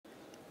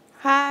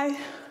Hi,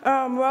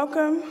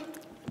 welcome.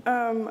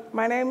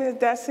 My name is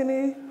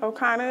Destiny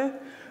O'Connor,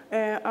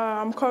 and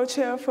I'm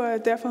co-chair for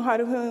Deaf and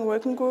Hard of Hearing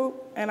Working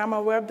Group, and I'm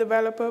a web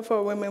developer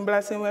for Women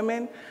Blessing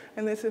Women,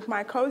 and this is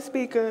my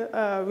co-speaker,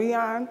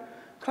 Riaan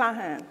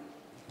Kleinhans.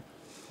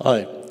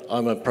 Hi,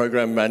 I'm a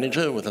program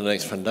manager with the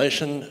Next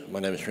Foundation. My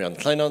name is Riaan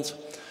Kleinhans,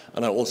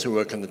 and I also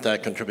work on the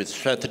DAC Contributor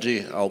strategy,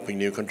 helping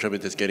new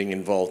contributors getting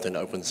involved in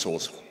open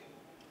source.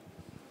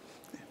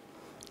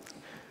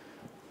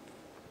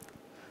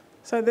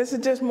 So this is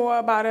just more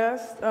about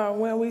us.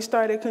 When we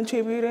started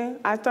contributing,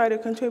 I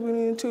started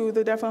contributing to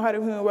the Deaf and Hard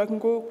of Hearing Working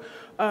Group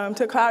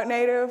to Cloud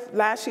Native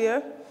last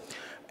year,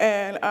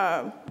 and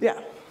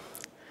yeah.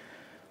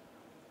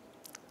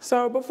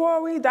 So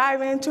before we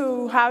dive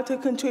into how to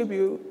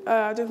contribute,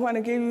 I just want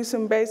to give you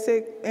some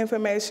basic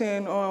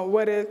information on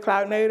what is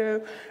Cloud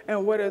Native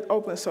and what is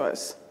open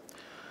source.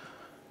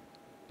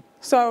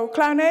 So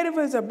Cloud Native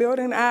is a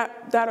building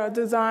app that are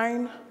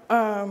designed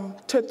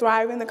to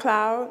thrive in the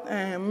cloud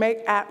and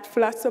make apps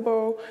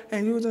flexible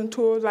and using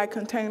tools like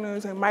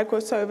containers and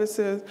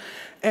microservices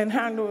and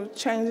handle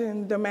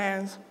changing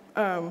demands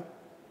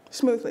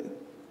smoothly.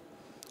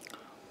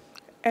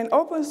 And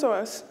open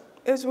source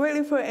is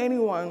really for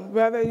anyone,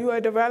 whether you're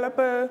a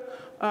developer,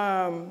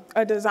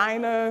 a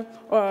designer,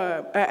 or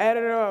an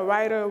editor, or a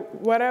writer,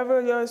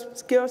 whatever your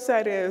skill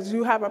set is,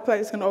 you have a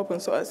place in open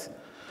source.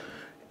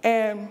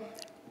 And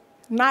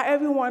not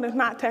everyone is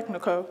not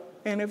technical.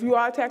 And if you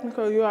are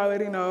technical, you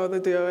already know the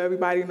deal.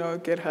 Everybody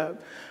knows GitHub.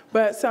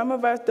 But some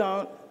of us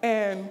don't,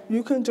 and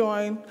you can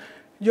join.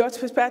 Your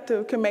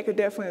perspective can make a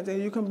difference, and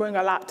you can bring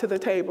a lot to the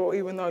table,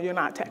 even though you're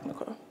not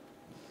technical.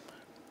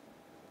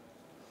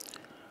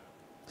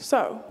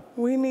 So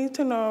we need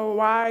to know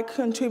why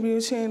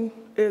contribution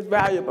is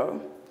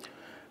valuable.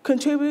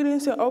 Contributing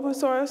to open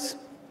source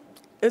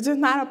is just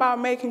not about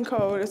making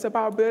code. It's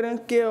about building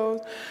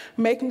skills,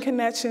 making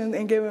connections,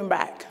 and giving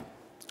back.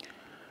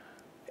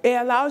 It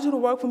allows you to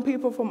work with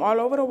people from all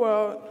over the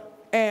world,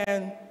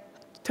 and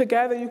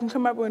together you can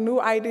come up with new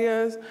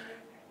ideas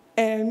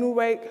and a new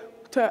way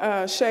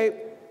to shape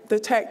the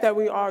tech that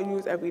we all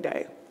use every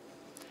day.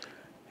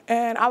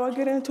 And I will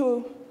get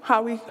into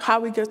how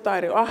we get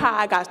started, or how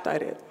I got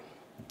started.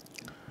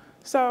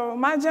 So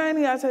my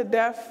journey as a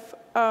deaf,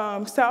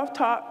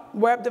 self-taught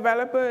web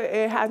developer,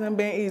 it hasn't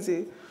been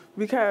easy,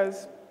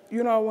 because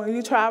when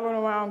you travel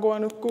around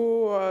going to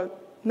school or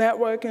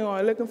networking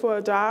or looking for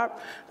a job,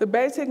 the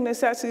basic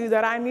necessity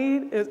that I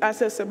need is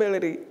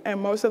accessibility, and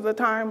most of the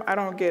time I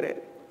don't get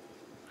it.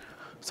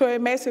 So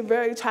it makes it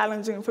very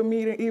challenging for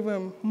me to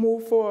even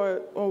move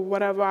forward or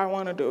whatever I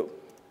want to do.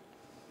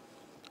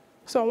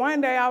 So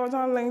one day I was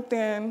on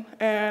LinkedIn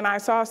and I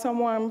saw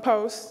someone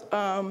post,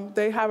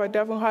 they have a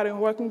Deaf and Hard of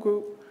Hearing Working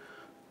Group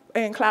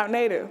in Cloud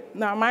Native.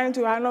 Now mind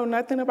you, I know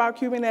nothing about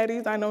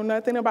Kubernetes, I know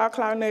nothing about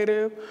Cloud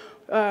Native.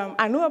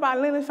 I knew about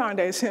Linux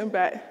Foundation,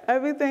 but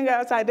everything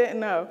else I didn't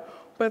know.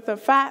 But the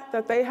fact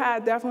that they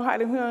had Deaf and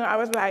Hard of Hearing, I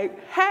was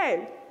like,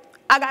 hey,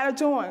 I gotta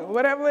join.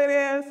 Whatever it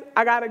is,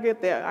 I gotta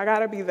get there, I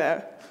gotta be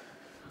there.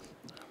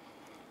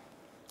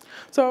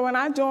 So when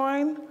I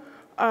joined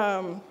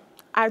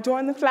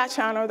the Slack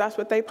channel, that's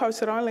what they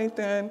posted on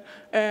LinkedIn,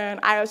 and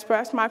I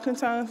expressed my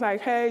concerns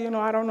like, hey,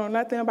 I don't know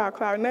nothing about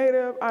Cloud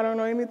Native, I don't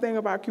know anything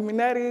about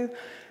Kubernetes.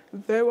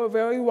 They were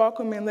very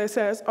welcoming. They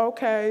said,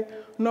 okay,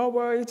 no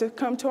worries, just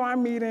come to our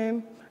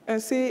meeting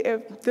and see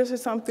if this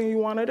is something you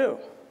want to do.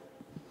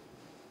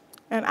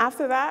 And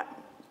after that,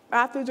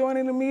 after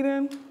joining the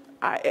meeting,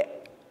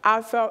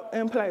 I felt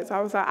in place.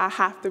 I was like, I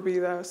have to be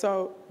there.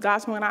 So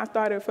that's when I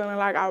started feeling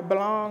like I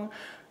belong,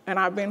 and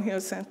I've been here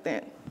since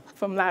then,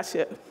 from last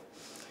year.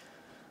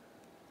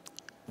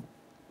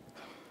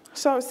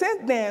 So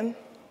since then,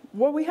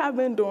 what we have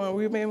been doing,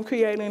 we've been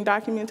creating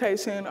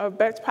documentation of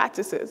best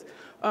practices,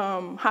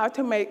 how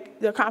to make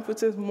the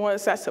conferences more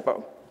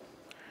accessible.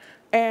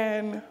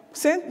 And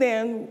since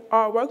then,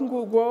 our working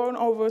group grown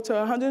over to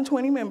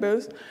 120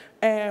 members,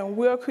 and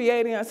we're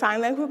creating a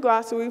sign language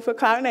glossary for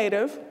Cloud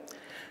Native.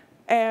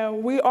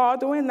 And we are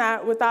doing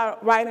that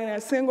without writing a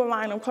single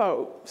line of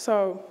code.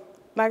 So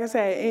like I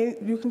said,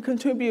 you can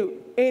contribute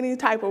any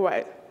type of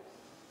way.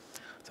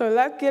 So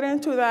let's get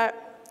into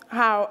that,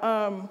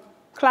 how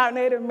Cloud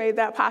Native made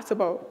that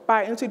possible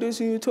by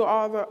introducing you to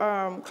all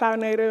the Cloud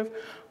Native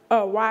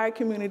wide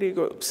community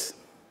groups.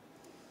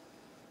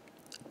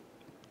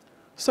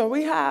 So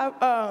we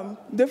have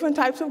different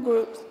types of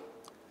groups.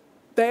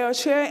 They are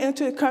sharing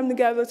to come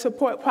together,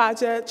 support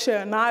projects,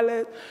 share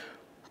knowledge,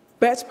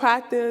 best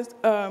practice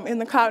in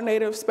the Cloud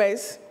Native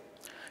space.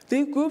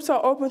 These groups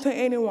are open to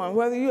anyone,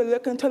 whether you're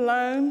looking to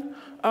learn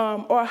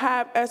or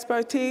have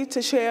expertise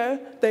to share.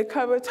 They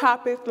cover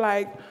topics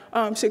like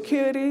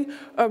security,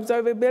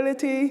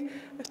 observability,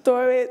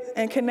 storage,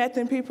 and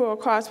connecting people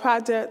across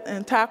projects,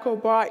 and tackle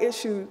broad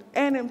issues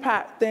and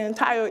impact the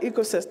entire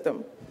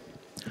ecosystem.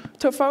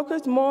 To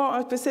focus more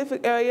on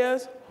specific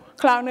areas,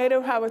 Cloud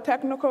Native have a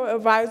technical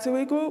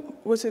advisory group,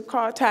 which is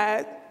called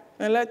TAG,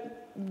 and let's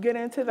get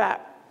into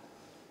that,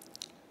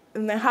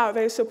 and then how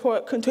they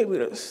support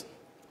contributors.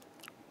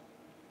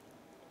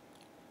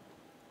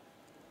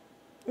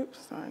 Oops,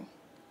 sorry.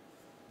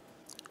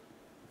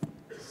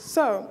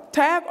 So,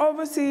 tag,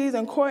 oversees,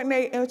 and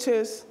coordinate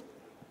interests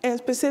in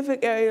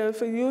specific areas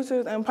for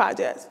users and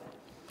projects.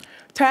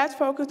 Tags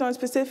focused on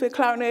specific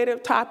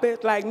cloud-native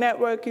topics like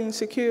networking,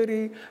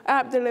 security,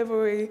 app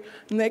delivery,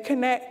 and they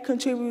connect,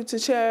 contribute to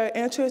share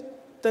interests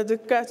that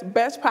discuss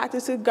best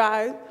practices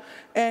guides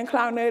and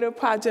cloud-native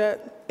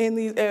projects in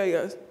these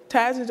areas.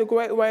 Tags is a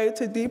great way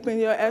to deepen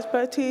your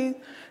expertise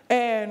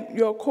and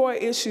your core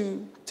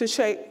issue to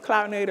shape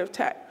cloud-native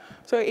tech.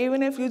 So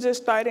even if you're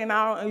just starting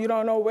out and you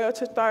don't know where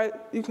to start,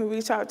 you can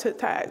reach out to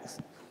tags.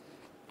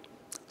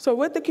 So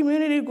with the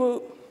community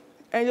group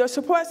and your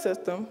support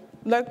system,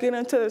 let's get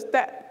into the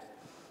steps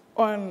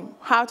on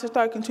how to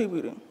start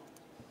contributing.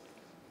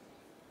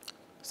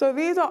 So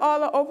these are all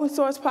the open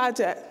source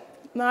projects.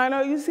 Now I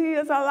know you see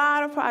it's a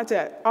lot of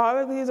projects. All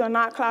of these are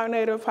not cloud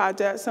native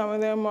projects. Some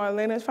of them are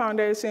Linux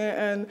Foundation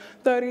and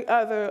 30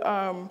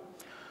 other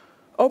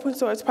open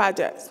source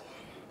projects.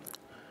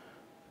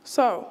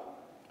 So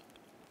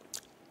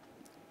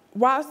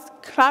whilst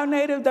cloud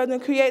native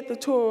doesn't create the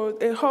tools,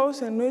 it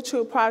hosts a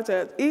neutral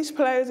project. Each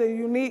plays a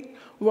unique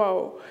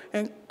role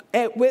and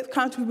with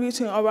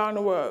contribution around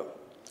the world.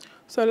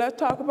 So let's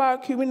talk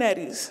about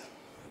Kubernetes.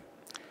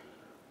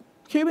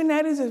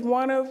 Kubernetes is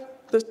one of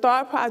the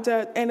star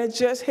projects, and it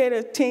just hit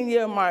a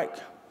 10-year mark.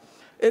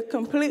 It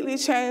completely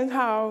changed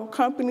how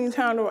companies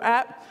handle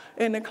apps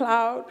in the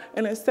cloud,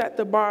 and it set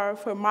the bar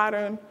for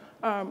modern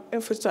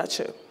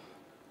infrastructure.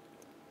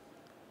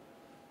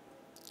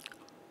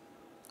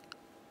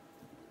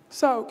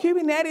 So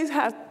Kubernetes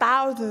has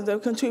thousands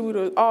of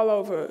contributors all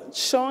over,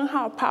 showing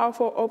how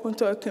powerful open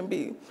source can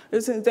be.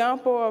 It's an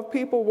example of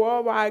people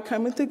worldwide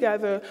coming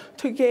together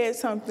to create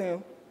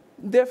something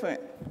different.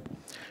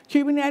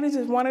 Kubernetes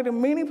is one of the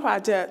many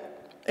projects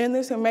in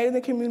this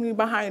amazing community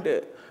behind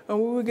it, and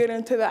we will get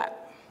into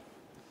that.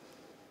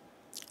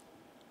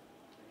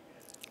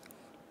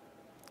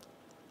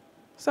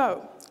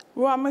 So,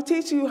 I'm going to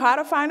teach you how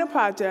to find a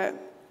project,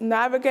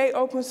 navigate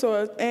open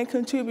source, and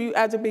contribute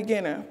as a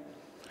beginner,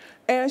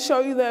 and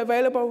show you the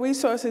available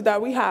resources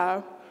that we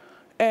have,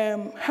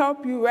 and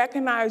help you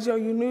recognize your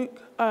unique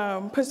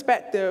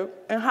perspective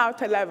and how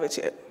to leverage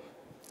it.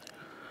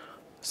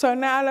 So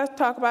now let's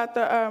talk about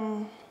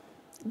the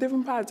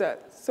different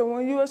projects. So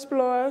when you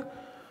explore,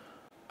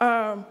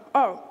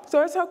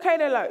 so it's okay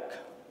to look.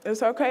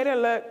 It's okay to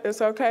look.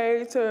 It's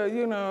okay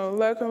to,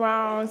 look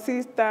around,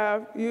 see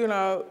stuff,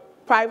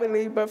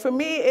 privately. But for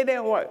me, it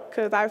didn't work,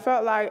 because I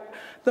felt like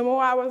the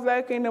more I was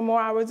looking, the more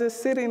I was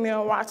just sitting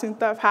there watching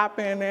stuff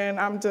happen, and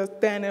I'm just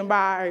standing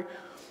by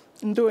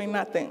and doing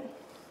nothing.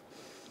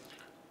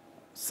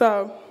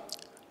 So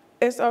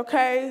it's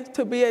okay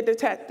to be a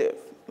detective.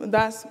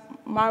 That's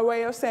my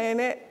way of saying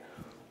it.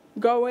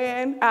 Go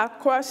in, ask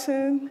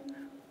questions,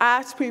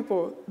 ask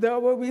people. There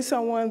will be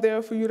someone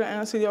there for you to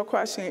answer your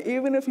question.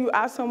 Even if you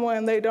ask someone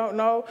and they don't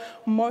know,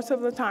 most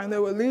of the time they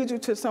will lead you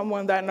to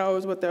someone that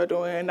knows what they're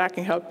doing and that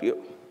can help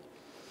you.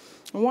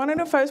 One of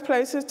the first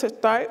places to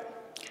start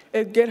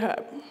is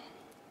GitHub.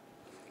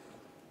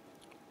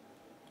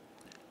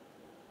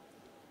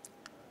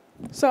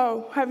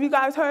 So have you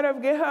guys heard of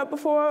GitHub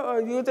before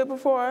or used it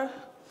before?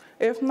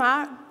 If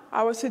not,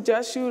 I would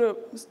suggest you to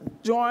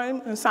join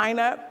and sign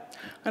up.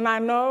 And I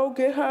know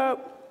GitHub,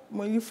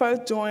 when you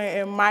first join,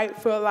 it might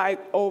feel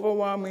like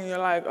overwhelming. You're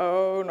like,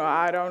 oh, no,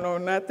 I don't know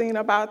nothing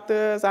about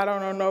this. I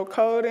don't know no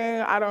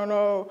coding. I don't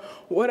know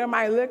what am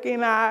I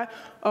looking at.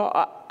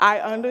 I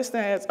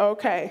understand it's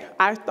okay.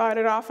 I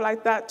started off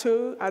like that,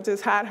 too. I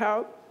just had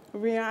help.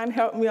 Riaan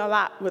helped me a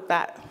lot with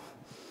that.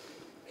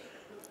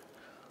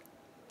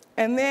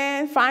 And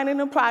then finding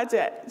a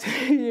project.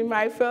 You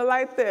might feel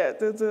like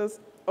this. It's just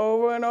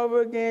over and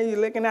over again.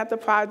 You're looking at the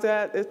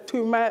project. It's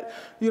too much.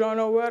 You don't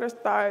know where to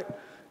start.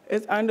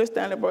 It's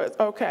understandable. It's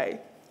okay.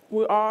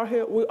 We're all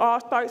here. We all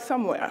start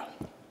somewhere.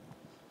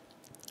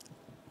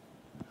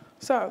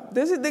 So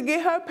this is the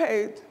GitHub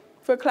page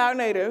for Cloud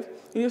Native.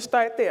 You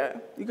start there.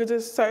 You can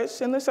just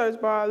search in the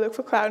search bar, look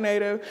for Cloud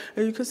Native,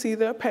 and you can see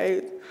their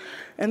page.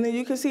 And then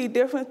you can see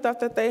different stuff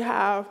that they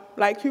have,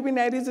 like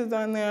Kubernetes is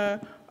on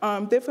there,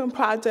 different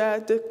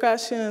projects,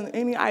 discussions,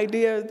 any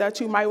ideas that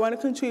you might want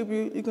to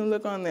contribute, you can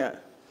look on there.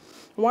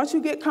 Once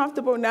you get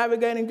comfortable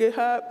navigating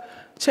GitHub,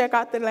 check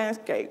out the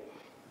landscape.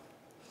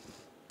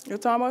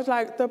 It's almost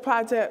like the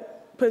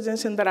project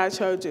position that I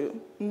showed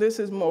you. And this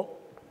is more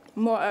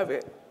of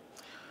it.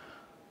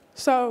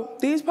 So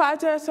these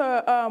projects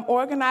are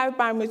organized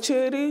by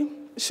maturity,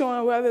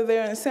 showing whether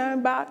they're in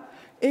sandbox,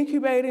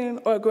 incubating,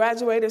 or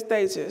graduated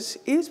stages.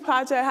 Each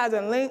project has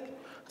a link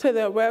to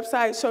their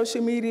website,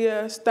 social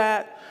media,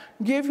 stat,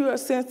 give you a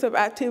sense of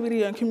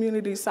activity and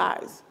community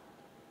size.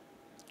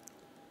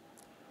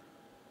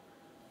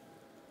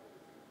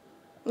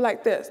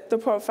 Like this, the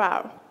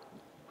profile.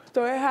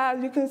 So it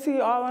has, you can see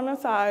all on the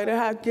side. It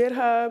has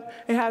GitHub,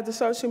 it has the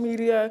social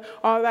media,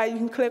 all that. You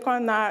can click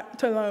on that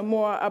to learn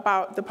more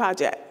about the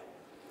project.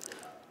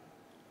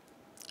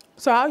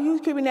 So I'll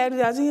use Kubernetes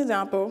as an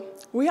example.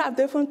 We have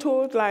different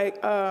tools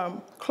like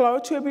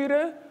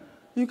Contributor.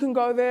 You can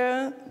go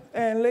there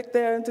and look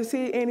there to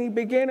see any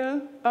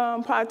beginner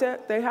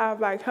project. They have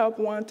like help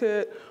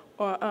wanted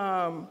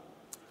or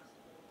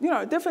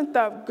different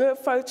stuff, good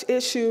first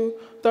issue.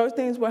 Those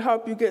things will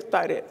help you get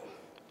started.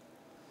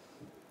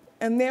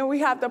 And then we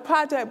have the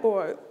project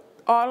board,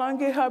 all on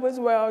GitHub as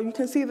well. You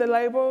can see the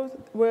labels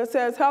where it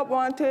says help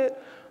wanted,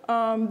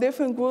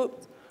 different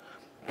groups.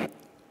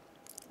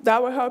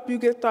 That will help you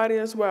get started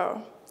as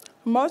well.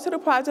 Most of the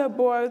project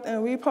boards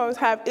and repos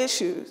have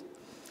issues.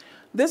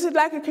 This is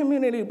like a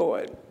community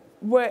board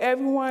where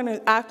everyone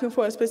is asking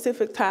for a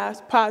specific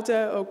task,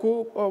 project, or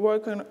group, or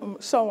working,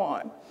 so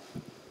on.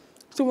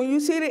 So when you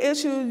see the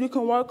issues you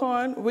can work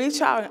on,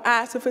 reach out and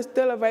ask if it's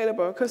still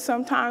available, because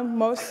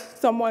sometimes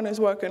someone is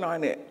working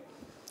on it.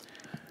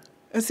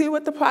 And see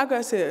what the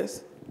progress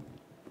is.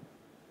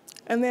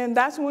 And then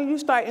that's when you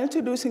start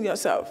introducing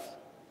yourself.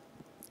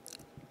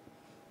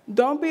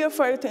 Don't be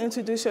afraid to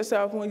introduce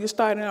yourself when you're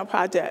starting a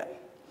project.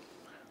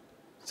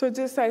 So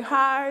just say,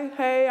 hi,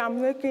 hey,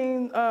 I'm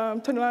looking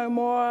to learn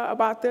more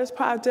about this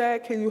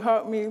project. Can you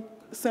help me?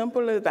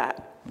 Simple as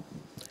that.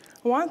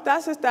 Once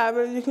that's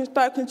established, you can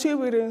start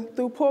contributing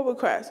through pull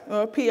requests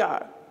or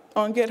PR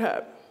on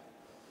GitHub.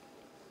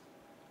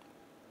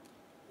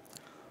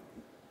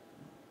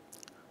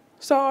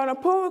 So on a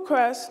pull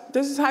request,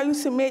 this is how you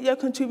submit your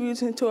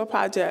contribution to a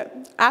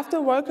project. After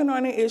working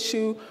on an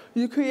issue,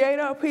 you create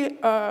a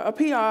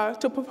PR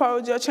to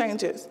propose your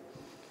changes.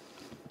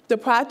 The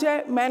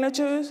project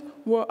managers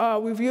will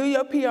review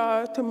your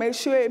PR to make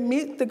sure it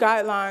meets the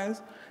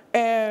guidelines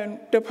and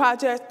the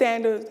project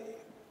standards,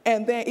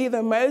 and then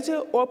either merge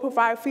it or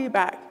provide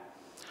feedback.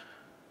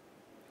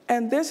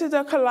 And this is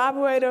a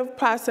collaborative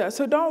process,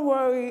 so don't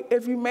worry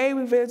if you made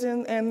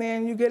revisions and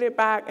then you get it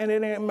back and it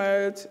didn't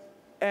merge.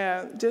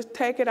 And just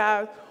take it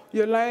out,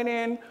 you're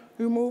learning,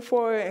 you move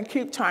forward and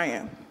keep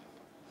trying.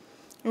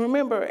 And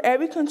remember,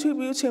 every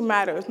contribution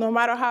matters. No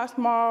matter how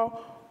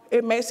small,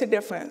 it makes a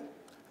difference.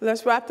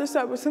 Let's wrap this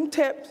up with some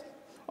tips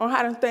on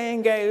how to stay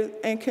engaged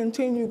and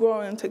continue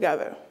growing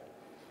together.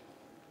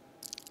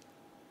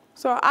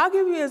 So I'll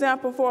give you an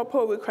example for a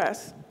pull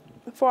request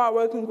for our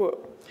working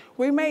group.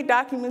 We made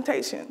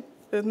documentation.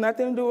 There's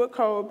nothing to do with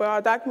code, but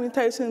our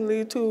documentation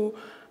leads to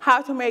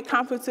how to make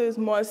conferences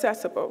more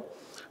accessible.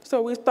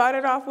 So we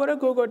started off with a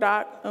Google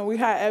Doc, and we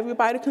had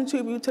everybody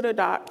contribute to the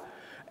doc.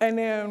 And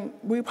then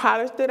we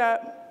polished it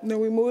up, and then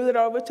we moved it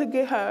over to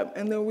GitHub,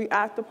 and then we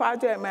asked the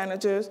project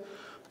managers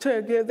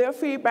to give their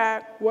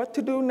feedback, what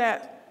to do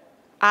next.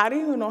 I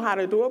didn't even know how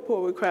to do a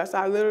pull request.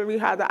 I literally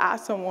had to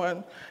ask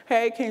someone,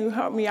 hey, can you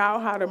help me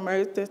out how to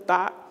merge this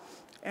doc?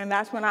 And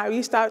that's when I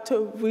reached out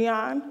to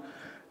Riaan.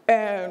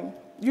 And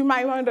you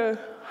might wonder,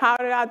 how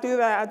did I do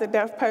that as a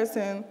deaf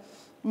person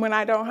when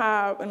I don't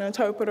have an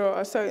interpreter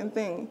or certain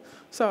thing?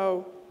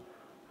 So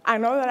I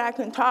know that I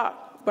can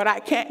talk, but I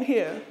can't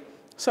hear.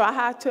 So I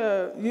had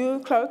to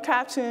use closed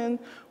caption.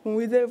 When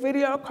we did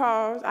video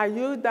calls, I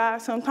used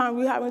that. Sometimes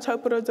we have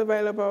interpreters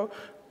available,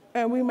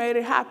 and we made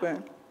it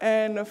happen.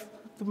 And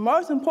the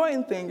most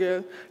important thing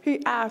is,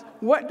 he asked,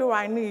 what do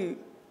I need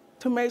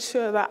to make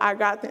sure that I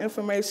got the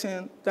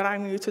information that I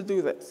need to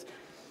do this?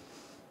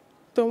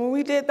 So when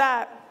we did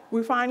that,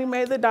 we finally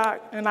made the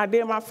doc, and I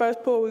did my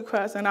first pull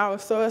request, and I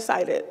was so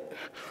excited.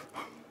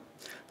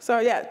 So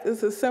yeah,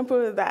 it's as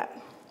simple as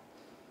that.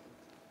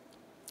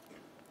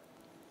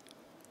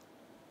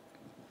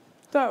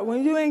 So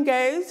when you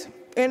engage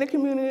in the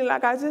community,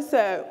 like I just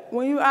said,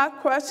 when you ask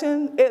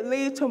questions, it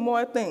leads to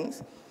more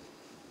things.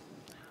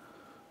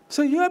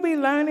 So you'll be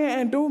learning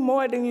and do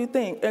more than you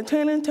think,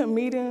 attending to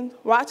meetings,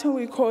 watching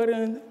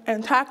recordings,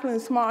 and tackling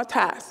small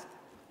tasks.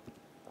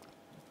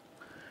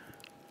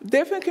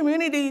 Different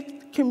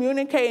communities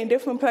communicate in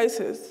different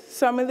places.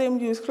 Some of them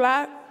use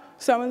Slack,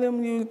 some of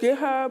them use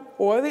GitHub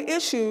or the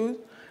issues,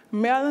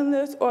 mailing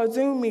lists, or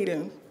Zoom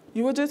meetings.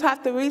 You will just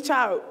have to reach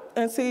out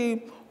and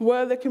see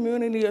where the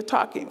community is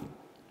talking.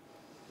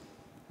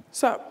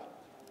 So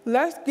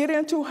let's get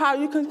into how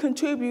you can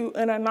contribute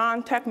in a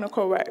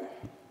non-technical way.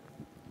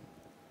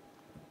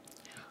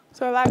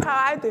 So like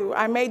how I do,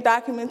 I make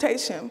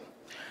documentation.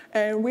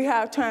 And we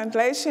have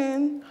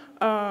translation,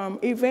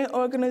 event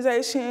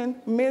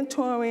organization,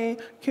 mentoring,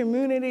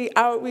 community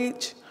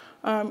outreach,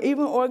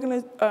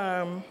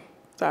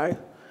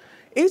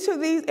 Each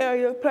of these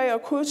areas play a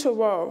crucial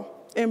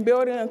role in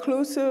building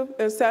inclusive,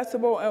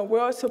 accessible, and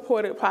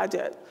well-supported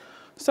projects.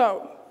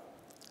 So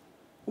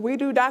we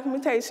do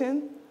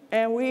documentation,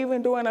 and we're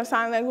even doing a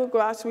sign language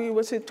glossary,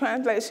 which is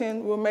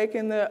translation. We're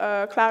making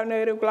the cloud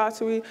native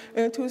glossary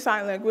into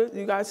sign language.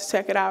 You guys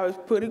check it out, it's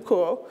pretty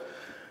cool.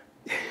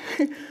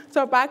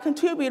 So by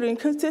contributing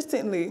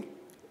consistently,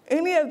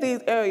 any of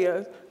these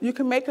areas, you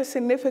can make a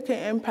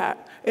significant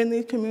impact in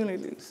these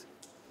communities.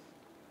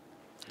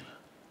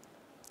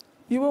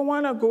 You will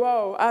want to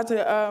grow as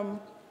a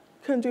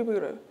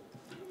contributor.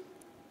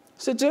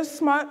 So just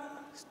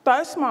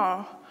start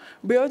small,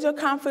 build your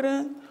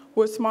confidence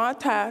with small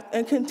tasks,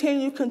 and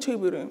continue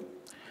contributing.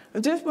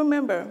 And just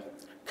remember,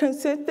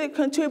 consistent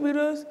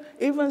contributors,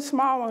 even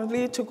small ones,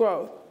 lead to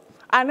growth.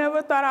 I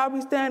never thought I'd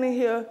be standing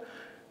here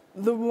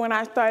when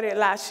I started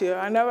last year.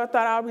 I never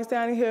thought I'd be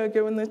standing here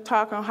giving this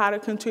talk on how to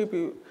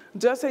contribute.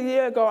 Just a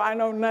year ago, I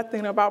know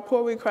nothing about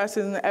pull requests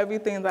and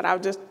everything that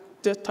I've just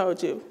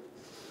told you.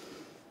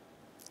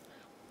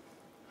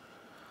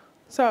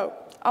 So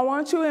I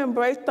want you to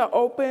embrace the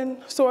open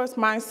source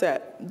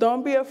mindset.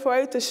 Don't be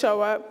afraid to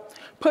show up.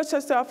 Put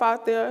yourself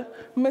out there.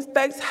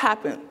 Mistakes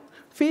happen.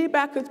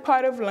 Feedback is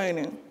part of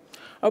learning.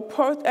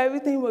 Approach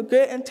everything with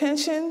good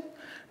intention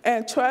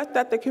and trust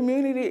that the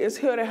community is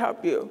here to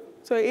help you.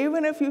 So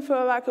even if you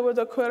feel like it was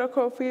a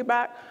critical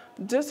feedback,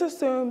 just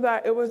assume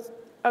that it was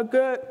a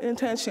good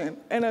intention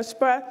and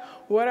express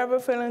whatever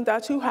feelings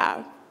that you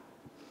have.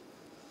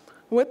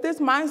 With this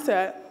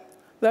mindset,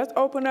 let's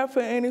open up for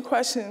any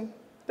question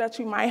that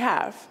you might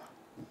have.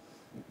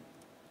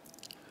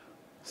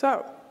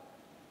 So,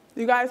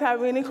 you guys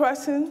have any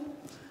questions?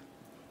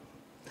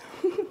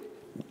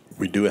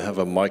 We do have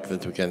a mic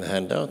that we can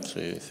hand out, so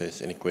if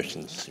there's any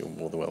questions, you're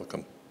more than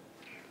welcome.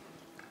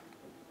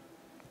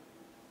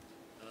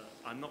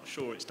 I'm not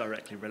sure it's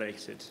directly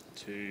related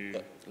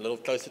to... A little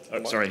closer to the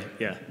mic. Sorry,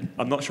 yeah.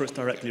 I'm not sure it's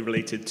directly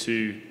related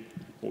to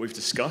what we've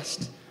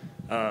discussed,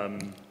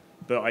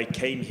 but I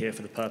came here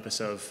for the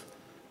purpose of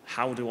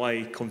how do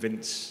I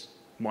convince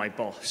my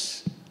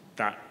boss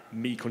that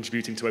me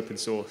contributing to open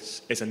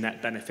source is a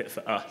net benefit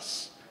for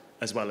us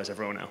as well as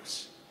everyone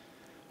else?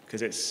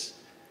 Because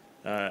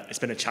it's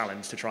been a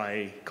challenge to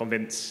try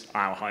convince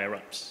our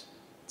higher-ups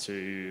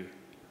to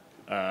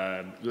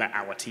let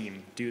our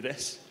team do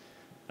this.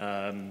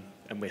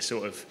 And we're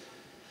sort of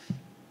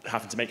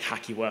having to make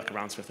hacky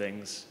workarounds for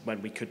things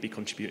when we could be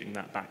contributing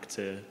that back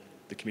to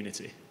the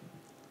community.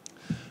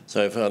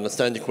 So if I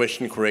understand the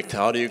question correct,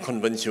 how do you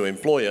convince your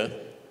employer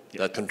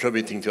that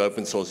contributing to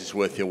open source is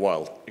worth your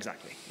while?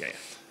 Exactly, yeah.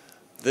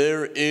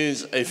 There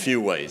is a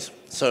few ways.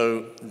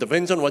 So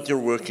depends on what you're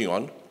working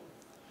on.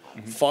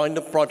 Find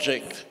a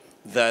project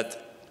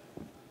that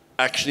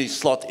actually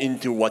slot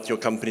into what your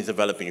company is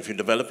developing. If you're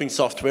developing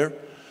software,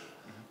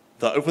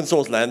 the open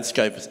source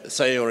landscape,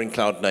 say you're in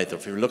cloud native,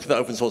 if you look at the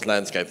open source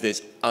landscape,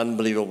 there's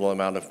unbelievable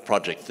amount of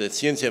projects. The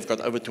CNCF got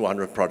over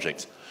 200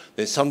 projects.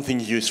 There's something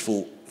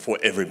useful for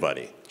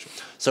everybody.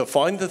 So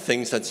find the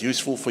things that's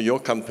useful for your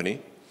company,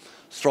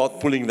 start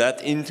pulling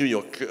that into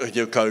your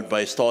code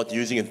base, start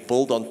using it,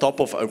 build on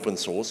top of open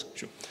source.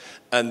 Sure.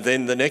 And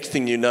then the next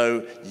thing you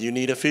know, you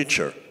need a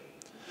feature.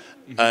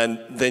 And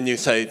then you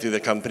say to the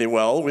company,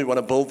 well, we want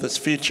to build this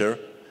feature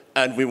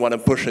and we want to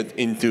push it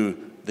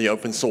into the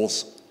open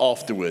source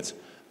afterwards.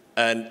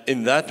 And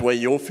in that way,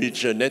 your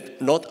feature,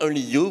 not only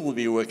you will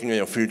be working on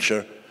your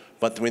feature,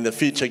 but when the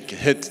feature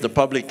hits the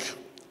public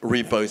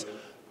repos,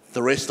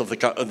 the rest of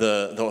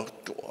the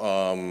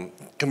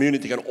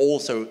community can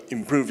also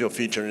improve your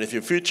feature. And if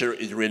your feature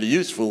is really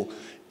useful,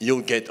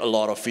 you'll get a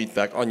lot of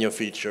feedback on your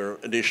feature,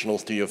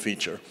 additionals to your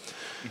feature.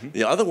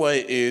 The other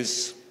way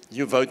is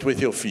you vote with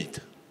your feet.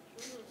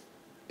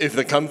 If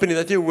the company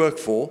that you work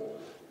for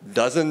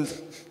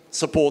doesn't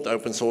support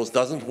open source,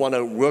 doesn't want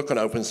to work on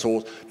open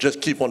source,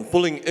 just keep on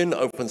pulling in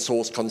open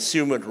source,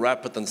 consume it,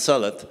 wrap it, and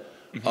sell it,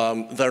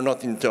 they're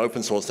not into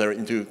open source, they're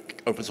into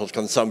open source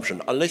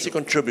consumption. Unless you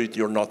contribute,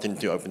 you're not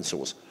into open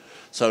source.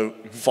 So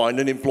find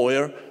an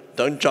employer,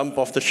 don't jump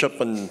off the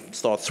ship and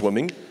start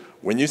swimming.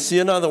 When you see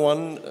another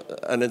one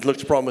and it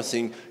looks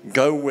promising,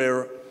 go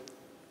where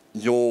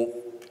your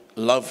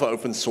love for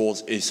open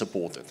source is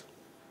supported.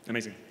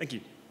 Amazing, thank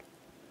you.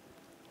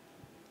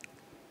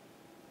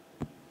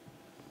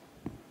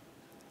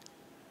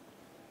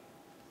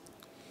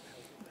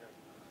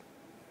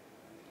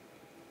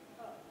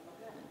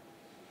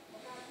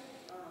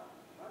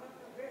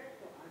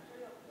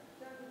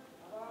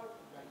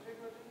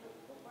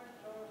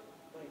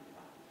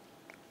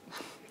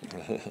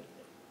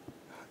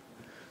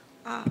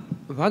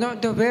 One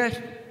of the ways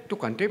to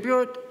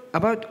contribute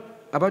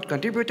about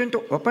contributing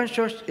to open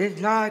source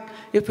is like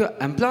if your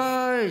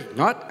employer is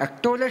not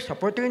actively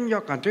supporting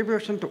your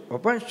contribution to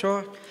open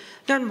source,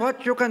 then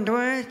what you can do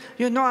is,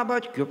 you know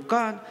about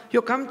KubeCon,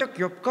 you come to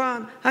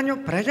KubeCon and you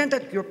present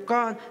at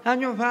KubeCon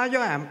and you wear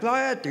your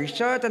employer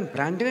t-shirt and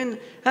branding,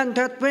 and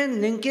that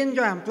when LinkedIn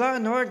your employer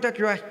knows that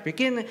you are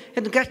speaking,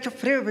 it gets a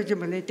free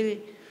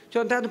visibility.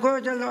 So that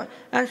goes a lot.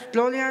 And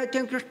slowly, I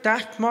think you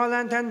start small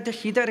and then they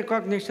see the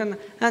recognition.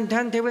 And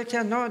then they will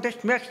say, no,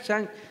 this makes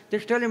sense.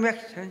 This really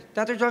makes sense.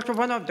 That is also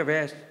one of the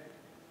ways.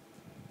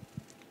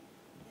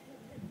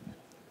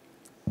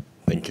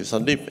 Thank you,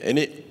 Sandeep.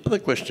 Any other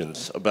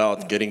questions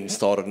about getting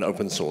started in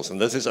open source?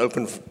 And this is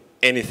open for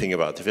anything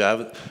about. If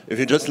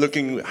you're just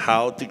looking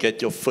how to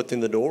get your foot in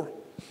the door.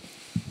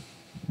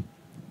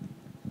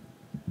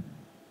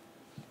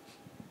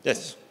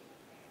 Yes.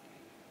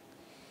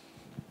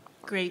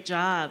 Great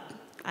job.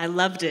 I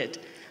loved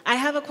it. I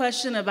have a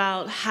question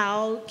about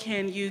how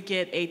can you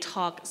get a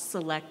talk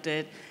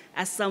selected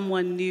as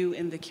someone new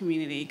in the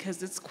community?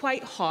 Because it's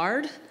quite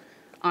hard,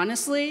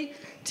 honestly,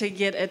 to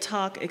get a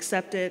talk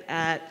accepted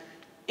at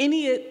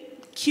any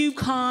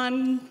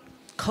KubeCon,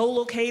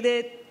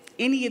 co-located,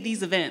 any of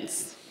these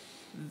events.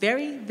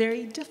 Very,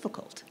 very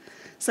difficult.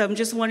 So I'm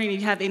just wondering if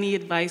you have any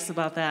advice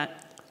about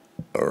that.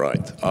 All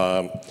right.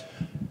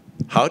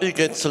 How do you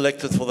get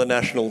selected for the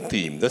national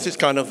team? This is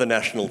kind of the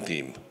national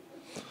team.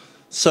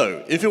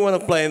 So if you want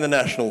to play in the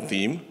national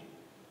team,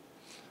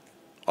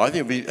 I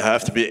think we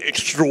have to be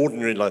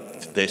extraordinary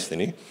like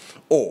Destiny,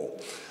 or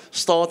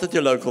start at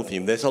your local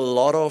team. There's a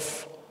lot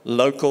of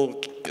local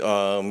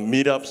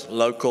meetups,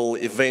 local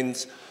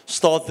events.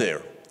 Start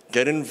there.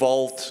 Get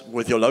involved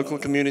with your local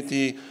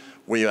community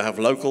where you have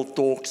local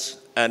talks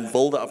and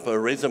build up a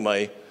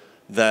resume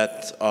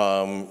that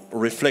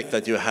reflect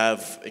that you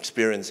have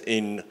experience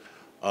in,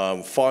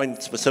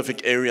 find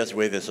specific areas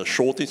where there's a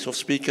shortage of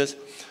speakers.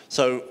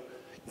 So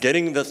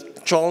getting the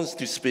chance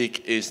to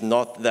speak is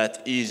not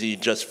that easy,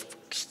 just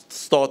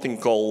starting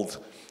cold,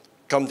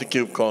 come to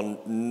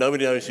KubeCon,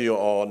 nobody knows who you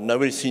are,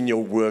 nobody's seen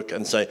your work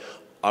and say,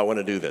 I want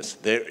to do this.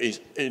 There is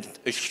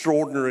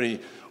extraordinary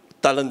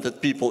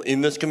talented people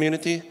in this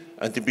community,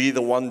 and to be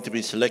the one to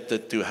be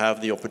selected to have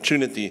the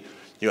opportunity,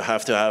 you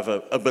have to have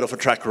a bit of a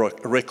track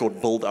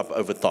record built up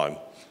over time.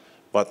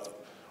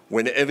 But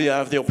whenever you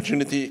have the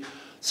opportunity,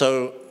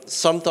 so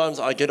sometimes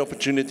I get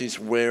opportunities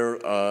where,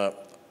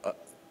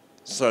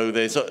 so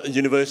there's a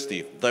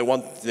university,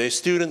 their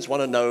students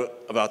want to know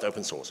about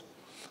open source.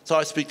 So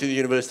I speak to the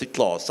university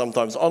class,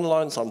 sometimes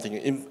online, something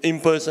in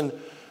person,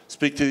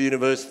 speak to the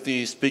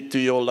university, speak to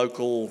your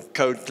local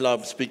code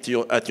club, speak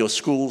to at your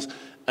schools,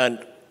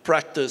 and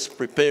practice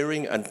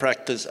preparing and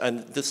practice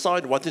and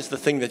decide what is the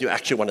thing that you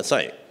actually want to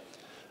say,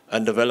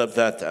 and develop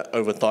that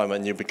over time,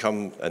 and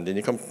then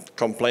you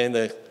come play in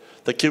the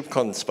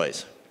KubeCon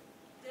space.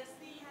 Does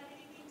Steve have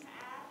anything to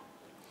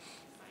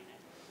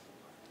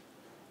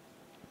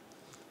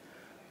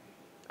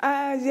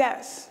add?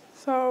 Yes.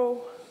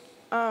 So,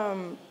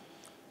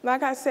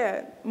 like I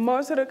said,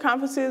 most of the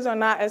conferences are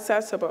not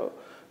accessible.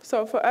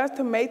 So for us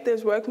to make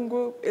this working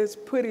group is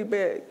pretty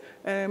big,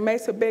 and it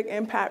makes a big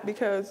impact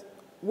because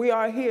we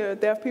are here,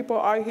 deaf people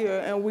are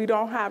here, and we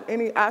don't have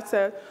any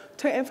access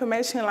to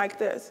information like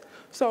this.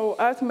 So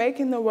us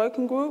making the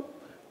working group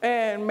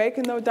and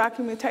making the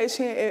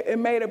documentation, it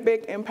made a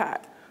big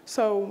impact.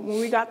 So when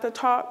we got the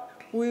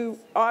talk, we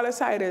all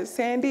excited.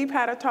 Sandeep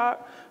had a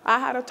talk. I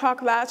had a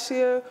talk last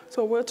year,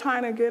 so we're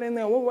trying to get in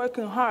there. We're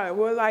working hard.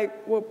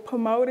 We're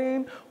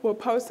promoting, we're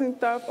posting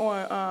stuff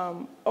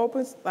on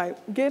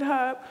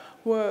GitHub.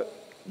 We're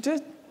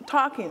just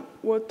talking.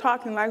 We're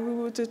talking like we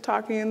were just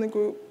talking in the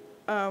group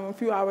a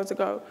few hours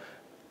ago.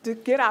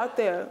 Just get out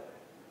there,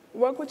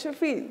 work with your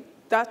feet.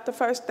 That's the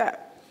first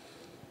step.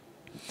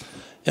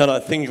 Yeah, and I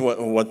think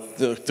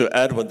to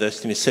add what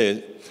Destiny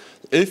said,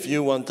 if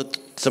you want to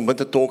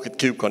submit a talk at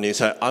KubeCon, you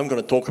say, I'm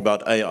going to talk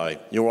about AI.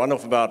 You're one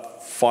of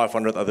about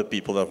 500 other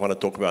people that want to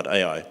talk about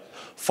AI.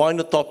 Find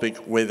a topic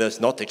where there's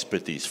not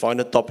expertise.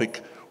 Find a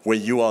topic where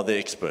you are the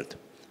expert.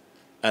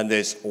 And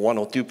there's one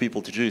or two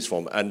people to choose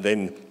from. And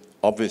then,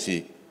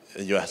 obviously,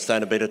 you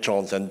stand a better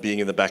chance than being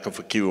in the back of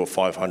a queue of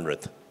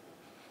 500.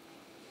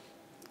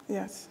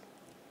 Yes.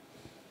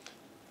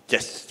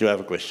 Yes, do you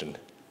have a question?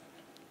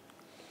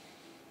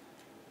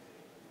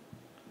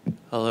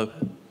 Hello,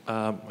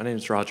 my name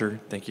is Roger.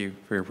 Thank you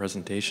for your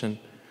presentation.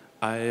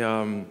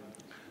 This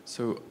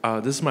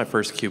is my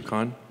first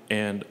KubeCon,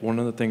 and one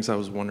of the things I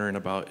was wondering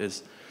about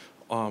is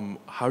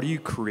how do you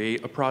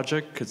create a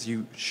project? Because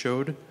you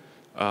showed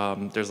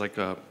there's like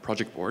a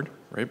project board,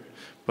 right?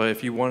 But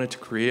if you wanted to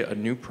create a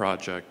new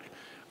project,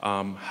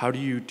 how do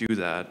you do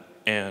that?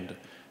 And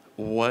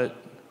what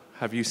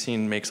have you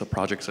seen makes a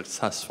project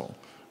successful,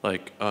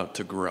 like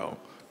to grow?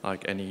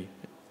 Like any,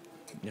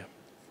 yeah.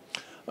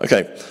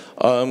 Okay.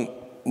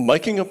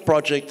 Making a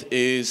project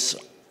is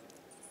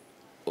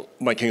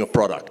making a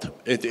product.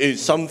 It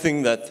is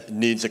something that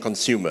needs a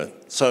consumer.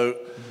 So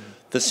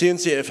the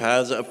CNCF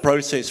has a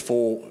process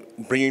for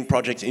bringing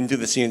projects into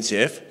the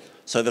CNCF.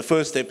 So the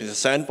first step is a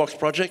sandbox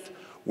project,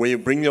 where you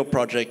bring your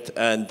project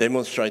and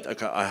demonstrate,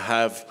 okay, I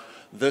have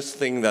this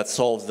thing that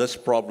solves this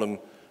problem,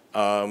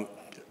 and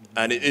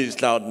it is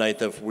cloud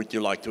native, would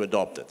you like to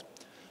adopt it?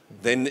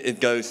 Then it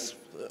goes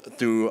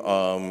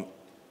to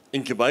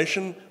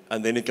incubation,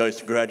 and then it goes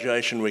to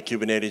graduation where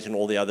Kubernetes and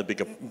all the other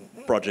bigger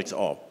projects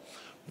are.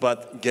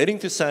 But getting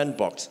to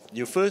sandbox,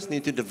 you first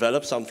need to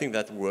develop something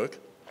that works.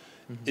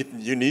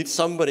 You need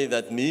somebody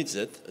that needs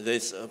it.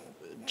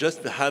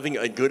 Just having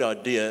a good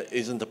idea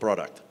isn't a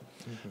product.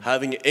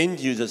 Having end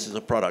users is a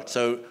product.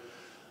 So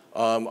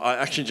I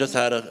actually just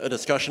had a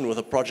discussion with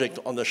a project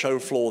on the show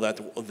floor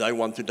that they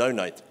want to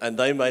donate. And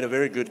they made a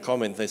very good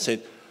comment. They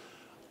said,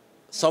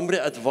 somebody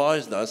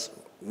advised us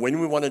when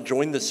we want to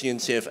join the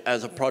CNCF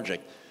as a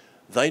project,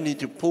 they need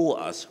to pull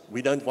us.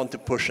 We don't want to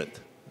push it.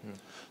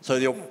 So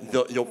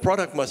your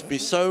product must be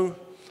so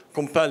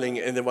compelling,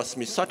 and there must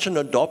be such an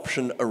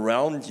adoption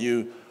around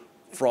you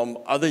from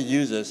other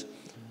users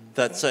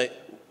that say,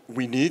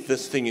 we need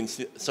this thing.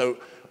 So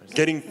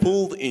getting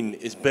pulled in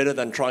is better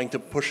than trying to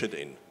push it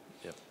in.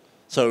 Yep.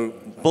 So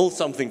build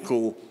something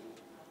cool,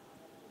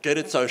 get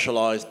it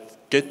socialized,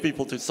 get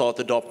people to start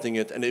adopting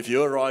it, and if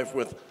you arrive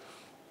with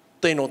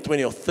 10 or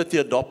 20 or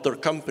 30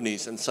 adopter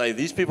companies and say,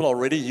 these people are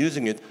already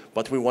using it,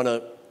 but we want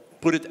to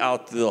put it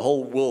out to the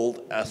whole world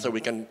so we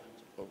can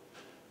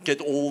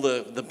get all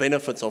the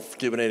benefits of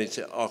Kubernetes,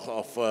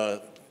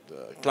 of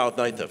cloud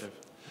native.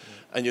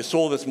 And you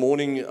saw this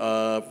morning,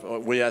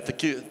 we had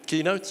the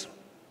keynotes,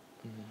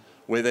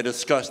 where they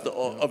discussed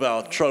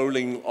about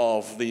trolling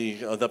of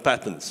the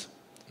patterns.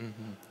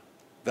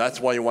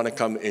 That's why you want to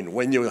come in.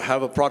 When you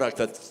have a product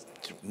that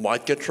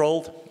might get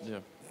trolled,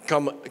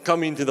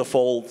 come into the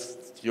fold.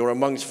 You're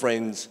amongst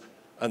friends,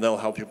 and they'll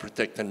help you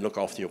protect and look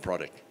after your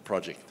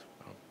project.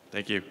 Oh,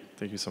 thank you.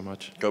 Thank you so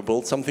much. Go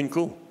build something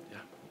cool. Yeah,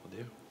 will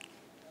do.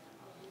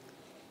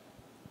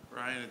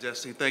 Riaan and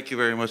Destiny, thank you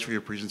very much for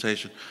your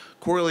presentation.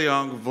 Corey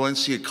Leong,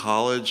 Valencia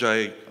College.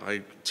 I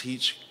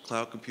teach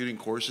cloud computing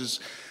courses,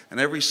 and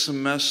every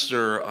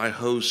semester I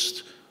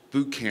host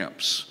boot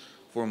camps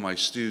for my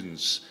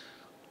students.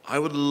 I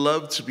would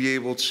love to be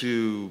able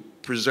to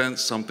present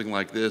something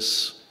like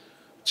this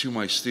to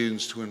my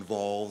students to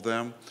involve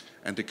them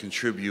and to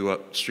contribute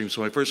upstream.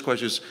 So my first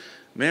question is,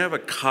 may I have a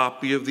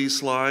copy of these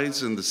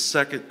slides? And the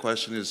second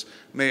question is,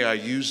 may I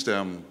use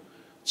them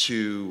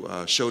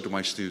to show to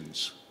my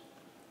students?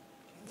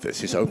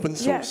 This is open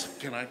source. Yes.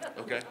 Can I?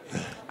 Okay.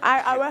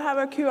 I will have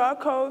a QR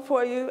code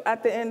for you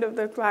at the end of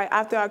the slide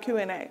after our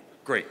Q&A.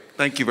 Great.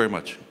 Thank you very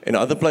much. In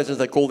other places,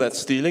 they call that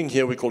stealing.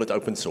 Here, we call it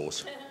open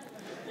source.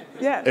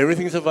 Yes.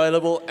 Everything's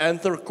available,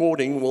 and the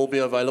recording will be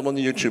available on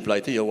YouTube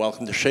later. You're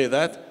welcome to share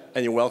that,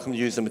 and you're welcome to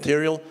use the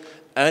material.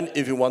 And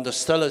if you want a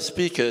stellar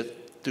speaker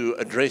to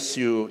address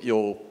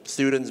your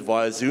students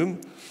via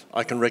Zoom,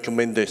 I can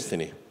recommend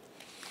Destiny.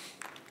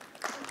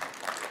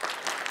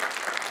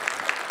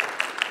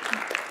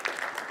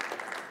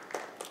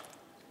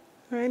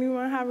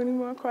 Anyone have any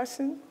more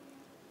questions?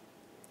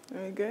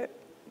 Are we good?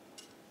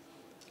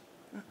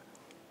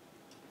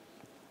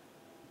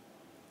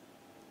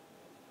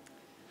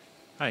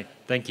 Hi,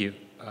 thank you.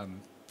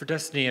 For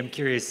Destiny, I'm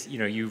curious,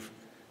 you've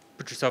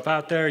put yourself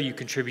out there, you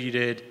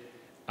contributed.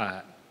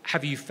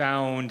 Have you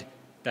found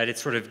that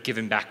it's sort of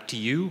given back to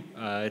you?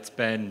 It's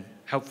been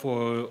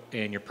helpful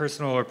in your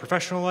personal or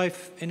professional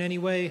life in any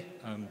way?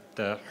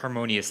 The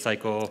harmonious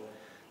cycle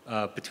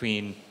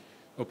between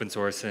open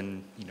source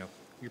and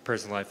your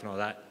personal life and all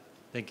that.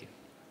 Thank you.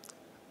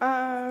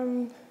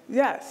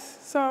 Yes.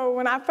 So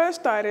when I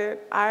first started,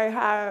 I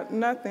had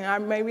nothing. I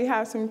maybe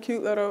had some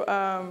cute little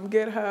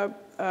GitHub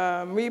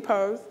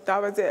repos.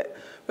 That was it.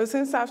 But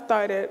since I've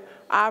started,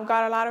 I've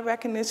got a lot of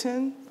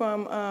recognition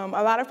from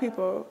a lot of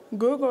people.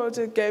 Google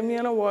just gave me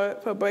an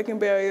award for breaking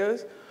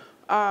barriers.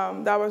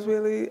 That was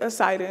really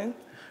exciting.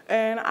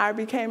 And I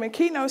became a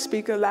keynote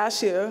speaker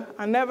last year.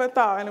 I never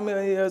thought in a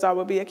million years I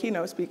would be a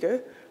keynote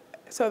speaker.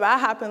 So that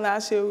happened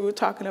last year. We were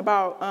talking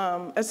about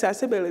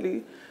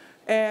accessibility.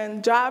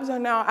 And jobs are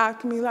now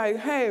asking me like,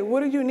 hey, what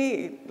do you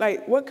need?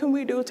 Like, what can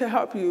we do to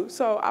help you?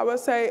 So I would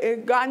say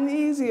it's gotten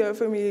easier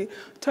for me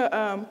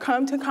to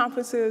come to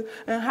conferences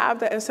and have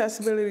the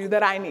accessibility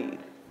that I need.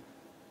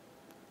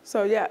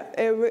 So yeah,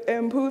 it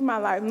improved my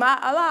life.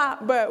 Not a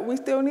lot, but we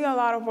still need a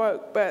lot of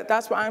work. But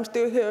that's why I'm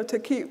still here to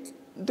keep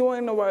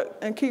doing the work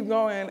and keep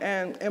going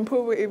and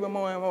improve it even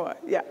more and more.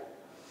 Yeah.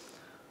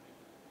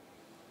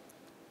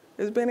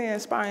 It's been an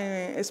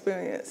inspiring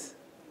experience.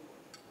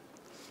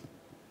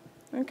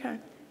 Okay.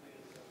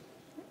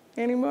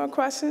 Any more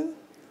questions?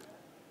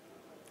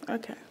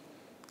 Okay.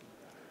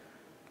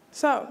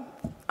 So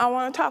I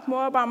want to talk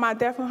more about my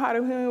Deaf and Hard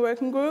of Hearing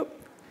Working Group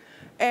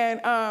and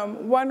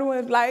what it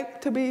would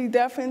like to be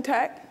deaf in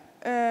tech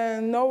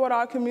and know what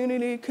our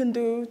community can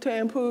do to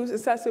improve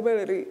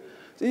accessibility.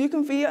 So you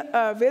can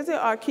visit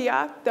our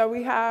kiosk that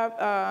we have,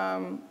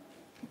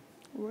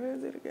 where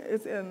is it again?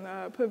 It's in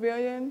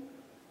Pavilion.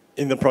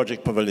 In the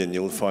Project Pavilion,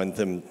 you'll find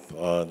them.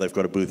 They've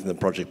got a booth in the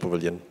Project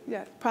Pavilion.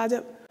 Yes,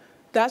 Project.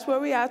 That's where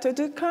we are. So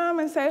just come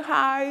and say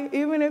hi.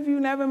 Even if you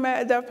never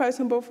met a deaf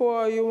person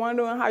before, you're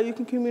wondering how you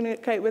can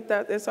communicate with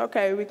us, it's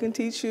okay. We can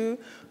teach you.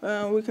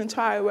 We can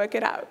try to work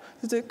it out.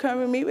 So just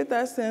come and meet with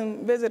us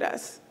and visit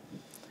us.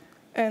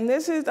 And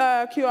this is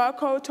a QR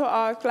code to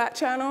our Slack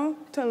channel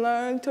to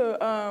learn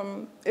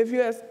to, if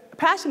you're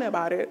passionate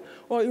about it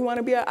or you want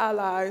to be an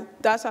ally,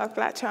 that's our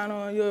Slack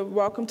channel. You're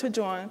welcome to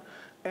join.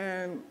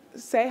 And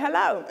say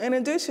hello,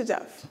 introduce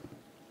yourself.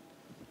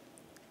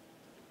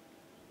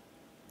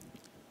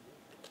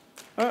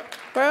 Well,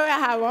 I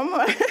have one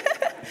more. I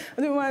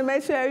just want to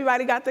make sure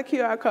everybody got the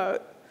QR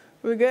code.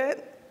 We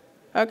good?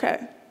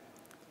 Okay.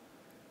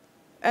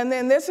 And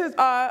then this is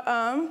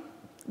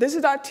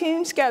our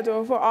team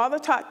schedule for all the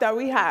talk that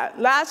we had.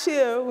 Last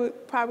year, we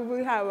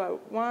probably had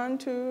 1,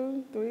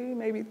 2, 3,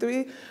 maybe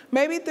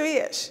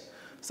three-ish.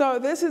 So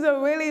this is a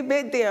really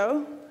big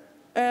deal,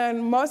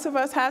 and most of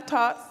us had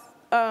talks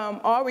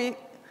all week,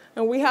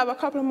 and we have a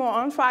couple more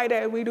on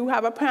Friday. We do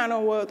have a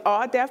panel with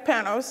all deaf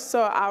panels,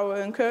 so I would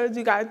encourage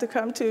you guys to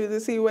come to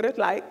see what it's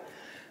like.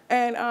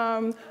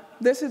 And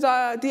this is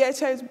our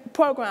DHA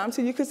program,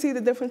 so you can see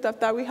the different stuff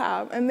that we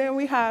have. And then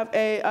we have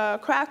a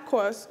craft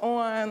course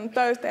on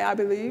Thursday, I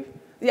believe.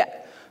 Yeah,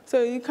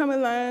 so you come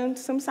and learn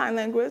some sign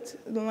language,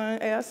 learn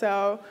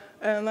ASL,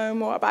 and learn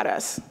more about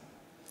us.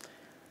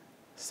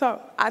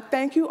 So I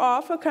thank you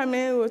all for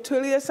coming. We're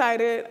truly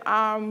excited.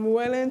 I'm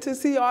willing to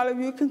see all of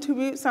you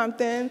contribute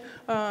something.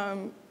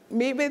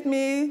 meet with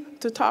me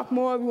to talk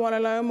more if you want to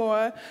learn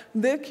more.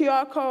 The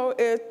QR code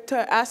is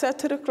to access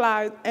to the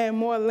slides and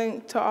more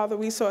links to all the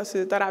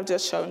resources that I've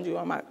just shown you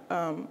on my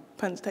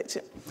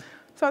presentation.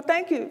 So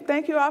thank you.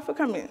 Thank you all for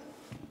coming.